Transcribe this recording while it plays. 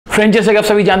Friends, जैसे कि आप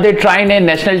सभी जानते हैं, ट्राई ने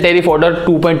नेशनल टैरिफ ऑर्डर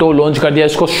 2.0 लॉन्च कर दिया।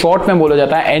 इसको शॉर्ट में बोला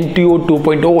जाता है NTO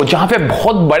 2.0, जहां पे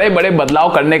बहुत बड़े बड़े बदलाव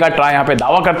करने का ट्राई यहां पे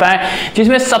दावा करता है।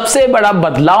 जिसमें सबसे बड़ा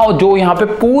बदलाव जो यहां पे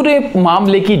पूरे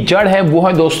मामले की जड़ है वो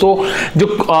है दोस्तों,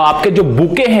 जो आपके जो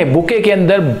बुके हैं, बुके के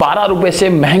अंदर 12 रुपए से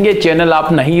महंगे चैनल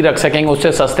आप नहीं रख सकेंगे,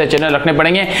 उससे सस्ते चैनल रखने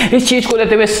पड़ेंगे। इस चीज को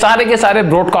लेते हुए सारे के सारे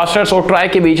ब्रॉडकास्टर्स और ट्राई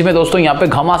के बीच में दोस्तों यहाँ पे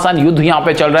घमासान युद्ध यहाँ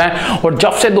पे चल रहा है। और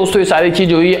जब से दोस्तों ये सारी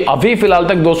चीज हुई, अभी फिलहाल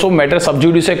तक दोस्तों मैटर सब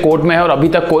जुडिस कोर्ट में है और अभी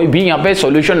तक कोई भी यहां पे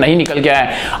सॉल्यूशन नहीं निकल के आया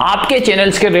है। आपके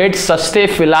चैनल्स के रेट सस्ते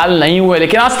फिलहाल नहीं हुए,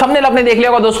 लेकिन आज थंबनेल आपने देख लिया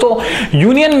होगा दोस्तों,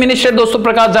 यूनियन मिनिस्टर दोस्तों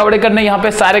प्रकाश जावड़ेकर ने यहां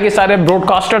पे सारे के सारे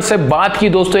ब्रॉडकास्टर से बात की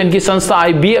दोस्तों, इनकी संस्था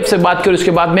IBF से बात की और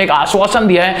उसके बाद में एक आश्वासन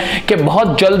दिया है कि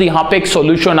बहुत जल्द यहां पे एक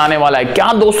सॉल्यूशन आने वाला है।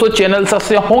 क्या दोस्तों चैनल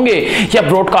सस्ते होंगे या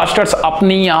ब्रॉडकास्टर्स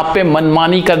अपनी यहां पे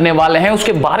मनमानी करने वाले हैं,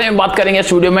 उसके बारे में बात करेंगे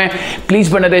इस वीडियो में।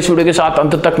 प्लीज बने रहिए इस वीडियो के साथ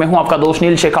अंत तक। मैं हूं आपका दोस्त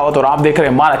नील शेखावत और आप देख रहे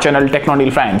हैं हमारा चैनल टेक्नो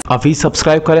नील फ्रेंड्स। अभी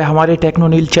सब्सक्राइब करें हमारे टेक्नो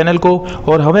नील चैनल को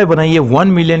और हमें बनाइए 1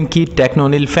 मिलियन की टेक्नो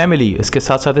नील फैमिली। इसके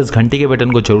साथ साथ इस घंटी के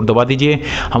बटन को जरूर दबा दीजिए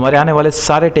हमारे आने वाले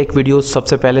सारे टेक वीडियोस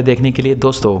सबसे पहले देखने के लिए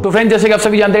दोस्तों। तो फ्रेंड्स, जैसे कि आप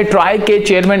सभी जानते हैं, ट्राई के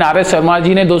चेयरमैन RS शर्मा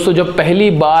जी ने दोस्तों जब पहली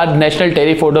बार नेशनल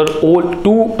टैरिफ ऑर्डर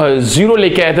 2.0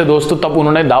 लेके आए थे दोस्तों, तब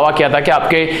उन्होंने दावा किया था कि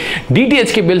आपके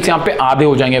DTH के बिल्स यहाँ पे आधे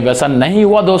हो जाएंगे। वैसा नहीं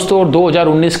हुआ दोस्तों, और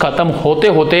 2019 खत्म होते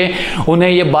होते उन्हें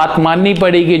ये बात माननी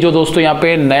पड़ेगी जो दोस्तों यहाँ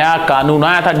पे नया कानून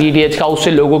आया था DTH का,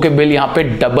 उससे लोगों के बिल यहाँ पे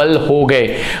डबल हो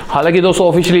गए। हालांकि दोस्तों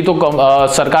ऑफिशियली तो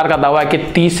सरकार का दावा है कि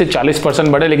 30 से 40%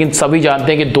 बढ़े, लेकिन सभी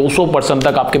जानते हैं कि 200%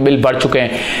 तक आपके बिल बढ़ चुके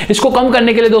हैं। इसको कम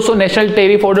करने के लिए दोस्तों नेशनल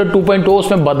टैरिफ ऑर्डर 2.0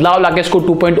 उसमें बदलाव लाके इसको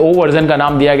 2.0 वर्जन का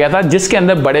नाम दिया गया था, जिसके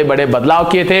अंदर बड़े बड़े बदलाव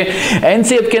किए थे।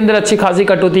 NCF के अंदर अच्छी खासी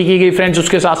कटौती की गई फ्रेंड्स,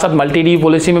 उसके साथ साथ मल्टी डी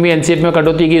पॉलिसी में भी NCF में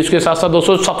कटौती की। उसके साथ साथ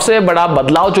दोस्तों सबसे बड़ा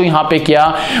बदलाव जो यहाँ पे किया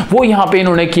वो यहाँ पे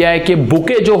इन्होंने किया है कि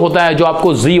बुके जो होता है, जो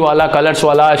आपको जी वाला, कलर्स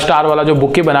वाला, स्टार वाला जो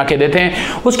बुके बना के देते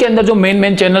हैं, उसके अंदर जो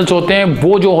मेन चैनल्स होते हैं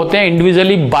वो जो होते हैं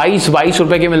इंडिविजुअली 22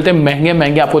 रुपए के मिलते हैं।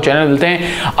 महंगे आपको चैनल मिलते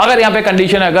हैं। अगर यहाँ पे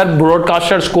कंडीशन है, अगर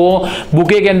ब्रॉडकास्टर्स को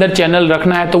बुके के अंदर चैनल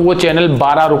रखना है तो वो चैनल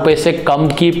 12 रुपए से कम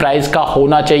की प्राइस का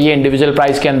होना चाहिए इंडिविजुअल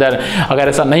प्राइस के अंदर। अगर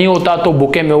ऐसा नहीं होता तो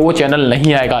बुके में वो चैनल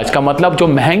नहीं आएगा। इसका मतलब जो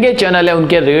महंगे चैनल है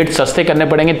उनके रेट सस्ते करने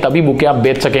पड़ेंगे, तभी बुके आप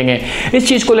बेच सकेंगे। इस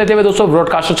चीज को लेते हुए दोस्तों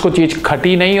ब्रॉडकास्टर्स को चीज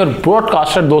खटी नहीं, और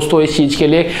ब्रॉडकास्टर दोस्तों इस चीज के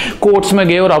लिए कोर्ट्स में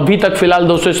गए और अभी तक फिलहाल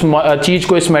दोस्तों इस चीज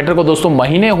को, इस मैटर को दोस्तों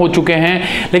महीने हो चुके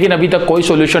हैं, लेकिन अभी तक कोई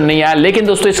सॉल्यूशन नहीं आया। लेकिन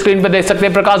दोस्तों स्क्रीन पे देख सकते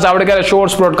हैं, Prakash Javadekar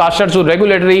assures broadcasters to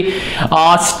regulatory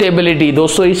stability.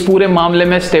 दोस्तों इस पूरे मामले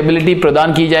में स्टेबिलिटी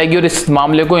प्रदान की जाएगी और इस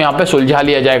मामले को यहां पे सुलझा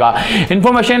लिया जाएगा।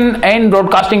 Information and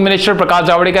broadcasting minister Prakash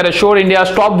Javadekar assure India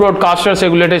top broadcasters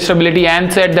regulatory stability and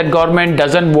said that government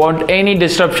doesn't want any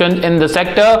disruption in the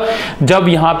sector. जब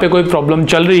यहां पे कोई प्रॉब्लम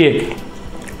चल रही है,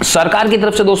 सरकार की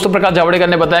तरफ से दोस्तों प्रकाश जावड़ेकर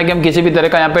ने बताया कि हम किसी भी तरह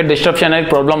का यहाँ पे डिस्ट्रप्शन है,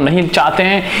 प्रॉब्लम नहीं चाहते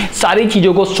हैं, सारी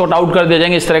चीजों को सॉर्ट आउट कर दिया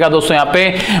जाएंगे। इस तरह का दोस्तों यहाँ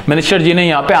पे मिनिस्टर जी ने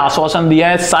यहाँ पे आश्वासन दिया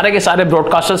है। सारे के सारे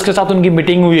ब्रॉडकास्टर्स के साथ उनकी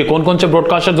मीटिंग हुई है। कौन कौन से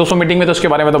ब्रॉडकास्टर दोस्तों मीटिंग में, तो उसके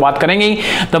बारे में तो बात करेंगे ही।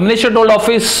 The minister told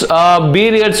office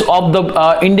barriers of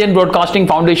the Indian broadcasting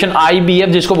foundation IBF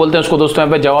जिसको बोलते हैं, उसको दोस्तों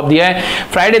यहाँ पे जवाब दिया है।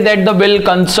 Friday that the bill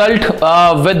consult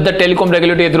with the telecom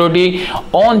regulatory authority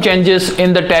on changes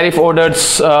in the tariff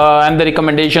orders and the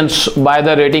recommendations by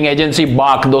the rating agency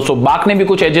बाक। दोस्तों बाक ने भी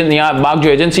कुछ एजेंसी, यहाँ बाक जो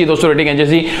एजेंसी दोस्तों रेटिंग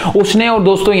एजेंसी, उसने और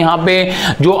दोस्तों यहाँ पे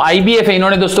जो IBF है,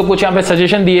 इन्होंने दोस्तों कुछ यहाँ पे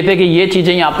सजेशन दिए थे कि ये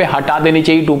चीजें यहाँ पे हटा देनी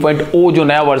चाहिए 2.0 जो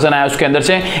नया वर्जन आया उसके अंदर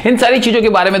से। इन सारी चीजों के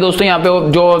बारे में दोस्तों यहाँ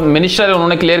पे जो मिनिस्टर है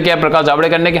उन्होंने क्लियर किया प्रकाश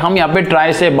जावड़ेकर ने कि हम यहाँ पे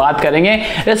ट्राई से बात करेंगे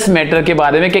इस मैटर के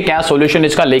बारे में कि क्या सोल्यूशन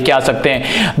इसका लेके आ सकते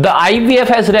हैं। The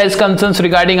IBF has raised concerns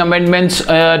regarding amendments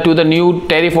to the new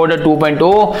tariff order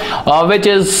 2.0 which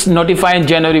is notified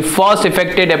January 1st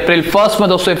affected April 1st में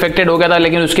दोस्तों इफेक्टेड हो गया था,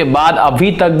 लेकिन उसके बाद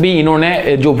अभी तक भी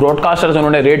इन्होंने जो ब्रॉडकास्टर्स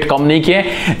उन्होंने रेट कम नहीं किए।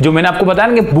 जो मैंने आपको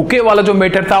बताया कि बुके वाला जो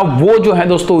मैटर था वो जो है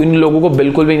दोस्तों इन लोगों को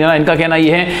बिल्कुल भी नहीं ना। इनका कहना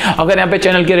ये है अगर यहाँ पे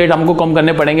चैनल के रेट हमको कम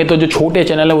करने पड़ेंगे तो जो छोटे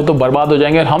चैनल है वो तो बर्बाद हो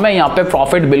जाएंगे और हमें यहाँ पे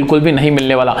प्रॉफिट बिल्कुल भी नहीं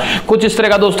मिलने वाला। कुछ इस तरह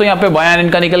का दोस्तों यहाँ पे बयान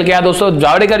इनका निकल गया दोस्तों।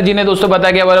 जावड़ेकर जी ने दोस्तों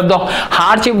बताया कि one of the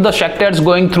hardship the sectors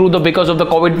going through the because of the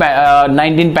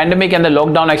COVID-19 pandemic and the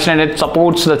lockdown extended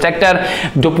supports the sector.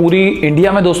 जो पूरी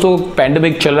इंडिया में दोस्तों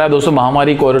पैंडेमिक चल रहा है दोस्तों,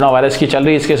 महामारी कोरोना वायरस की चल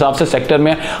रही है, इसके हिसाब से सेक्टर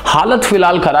में हालत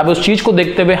फिलहाल खराब है। उस चीज को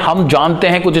देखते हुए हम जानते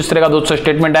हैं कुछ इस तरह का दोस्तों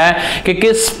स्टेटमेंट आया कि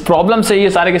किस प्रॉब्लम से ये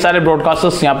सारे के सारे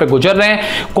ब्रॉडकास्टर्स यहाँ पे गुजर रहे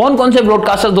हैं। कौन कौन से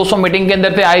ब्रॉडकास्टर्स दोस्तों मीटिंग के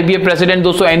अंदर थे? IBF प्रेसिडेंट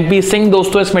दोस्तों NP सिंह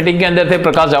दोस्तों इस मीटिंग के अंदर थे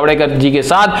प्रकाश जावड़ेकर जी के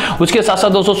साथ। उसके साथ साथ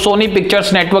दोस्तों सोनी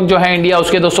पिक्चर्स नेटवर्क जो है इंडिया,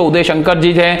 उसके दोस्तों उदय शंकर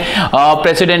जी है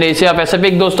प्रेसिडेंट एशिया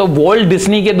पैसिफिक दोस्तों। वॉल्ट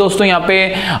डिज्नी के दोस्तों यहाँ पे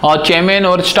चेयरमैन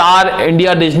और स्टार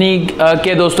इंडिया डिज्नी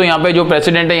के दोस्तों यहाँ पे जो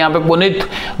प्रेसिडेंट है यहाँ पे पुनीत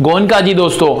गोयनका जी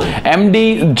दोस्तों,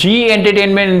 एमडी जी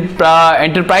एंटरटेनमेंट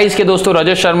एंटरप्राइज के दोस्तों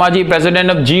Rajesh Sharma ji,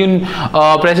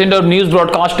 president of news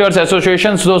broadcasters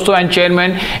association दोस्तों एंड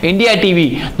चेयरमैन इंडिया टीवी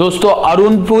दोस्तों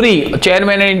Arun Puri,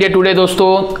 chairman India today दोस्तों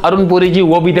अरुण पुरी जी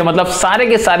वो भी थे। मतलब सारे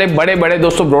के सारे बड़े बड़े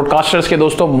दोस्तों ब्रॉडकास्टर्स के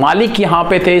दोस्तों मालिक यहाँ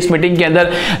पे थे इस मीटिंग के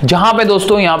अंदर, जहां पे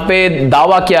दोस्तों यहाँ पे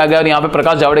दावा किया गया और यहाँ पे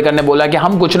प्रकाश जावड़ेकर ने बोला कि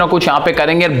हम कुछ ना कुछ यहाँ पे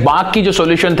करेंगे। बाकी जो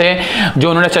सोल्यूशन थे जो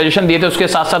उन्होंने सजेशन दिए थे उसके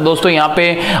साथ साथ दोस्तों यहाँ पे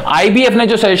आईबीएफ ने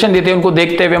जो सजेशन दिए थे उनको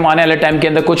देखते हुए आने वाले टाइम के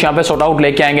अंदर कुछ यहाँ पे सॉर्ट आउट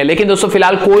लेके आएंगे। लेकिन दोस्तों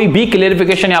फिलहाल कोई भी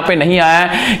क्लियरिफिकेशन यहाँ पे नहीं आया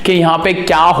है कि यहाँ पे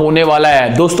क्या होने वाला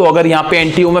है। दोस्तों अगर यहाँ पे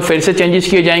एनटीओ में फिर से चेंजेस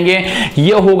किए जाएंगे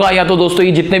ये होगा, या तो दोस्तों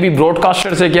ये जितने भी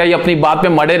ब्रॉडकास्टर्स है क्या ये अपनी बात पे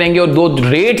मड़े रहेंगे और दो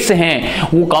रेट्स हैं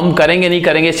वो कम करेंगे नहीं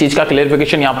करेंगे, इस चीज का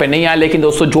क्लियरिफिकेशन यहाँ पे नहीं आया। लेकिन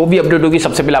दोस्तों जो भी अपडेट होगी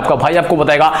सबसे पहले आपका भाई आपको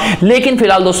बताएगा। लेकिन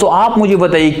फिलहाल दोस्तों आप मुझे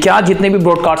बताइए क्या जितने भी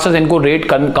ब्रॉडकास्टर्स इनको रेट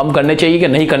कम करने चाहिए कि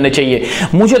नहीं करने चाहिए?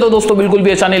 मुझे तो दोस्तों बिल्कुल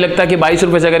भी ऐसा नहीं लगता कि 22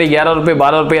 रुपए से अगर 11 रुपए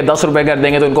 12 रुपए या 10 रुपए कर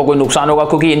देंगे तो इनको कोई नुकसान होगा,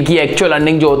 क्योंकि इनकी एक्चुअल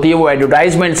अर्निंग जो होती है वो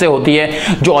एडवर्टाइजमेंट से होती है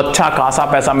जो अच्छा खासा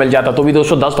पैसा मिल जाता। तो भी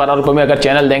दोस्तों 10-12 रुपए में अगर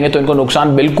चैनल देंगे तो इनको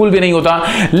नुकसान बिल्कुल भी नहीं होता।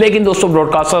 लेकिन दोस्तों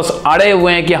ब्रॉडकास्टर्स अड़े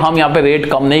हुए हैं कि हम यहाँ पे रेट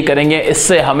कम नहीं करेंगे,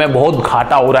 इससे हमें बहुत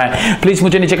घाटा हो रहा है। प्लीज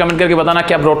मुझे नीचे कमेंट करके बताना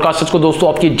क्या ब्रॉडकास्टर्स को दोस्तों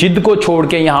आपकी जिद को छोड़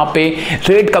के यहाँ पे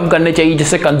रेट कम करने चाहिए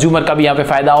जिससे कंज्यूमर का भी यहाँ पे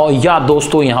फायदा हो, या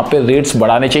दोस्तों यहाँ पे रेट्स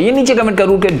बढ़ाने चाहिए? नीचे कमेंट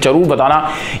करके जरूर बताना।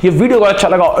 ये वीडियो को अच्छा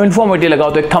लगा इन्फॉर्मेटिव लगा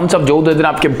तो एक थम्स अप जरूर दे देना।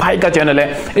 आपके भाई का चैनल है,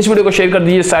 इस वीडियो को शेयर कर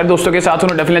दीजिए सारे दोस्तों के साथ,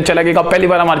 उन्हें डेफिनेटली अच्छा लगेगा। पहली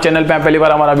बार हमारे चैनल पे पहली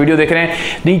बार हमारा वीडियो देख रहे हैं,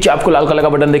 नीचे आपको लाल कलर का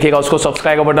बटन दिखेगा, उसको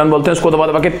सब्सक्राइब का बटन बोलते हैं, उसको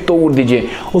दबा के तोड़ दीजिए।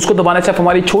 उसको दबाने से आप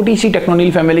हमारी छोटी सी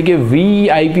टेक्नोनील फैमिली के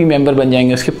वीआईपी मेंबर बन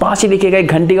जाएंगे। उसके पास ही दिखेगा एक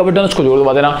घंटी का बटन, उसको जरूर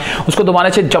दबा देना। उसको दबाने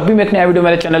से जब भी मैं एक नया वीडियो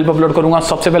मेरे चैनल पर अपलोड करूंगा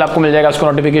सबसे पहले आपको मिल जाएगा उसको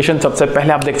नोटिफिकेशन, सबसे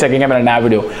पहले आप देख सकेंगे मेरा नया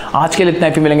वीडियो। आज के लिए इतना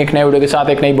ही, फिर मिलेंगे एक नए वीडियो के साथ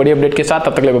एक नई बड़ी अपडेट के साथ।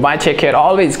 तब तक के लिए bye, take care,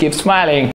 always keep smiling.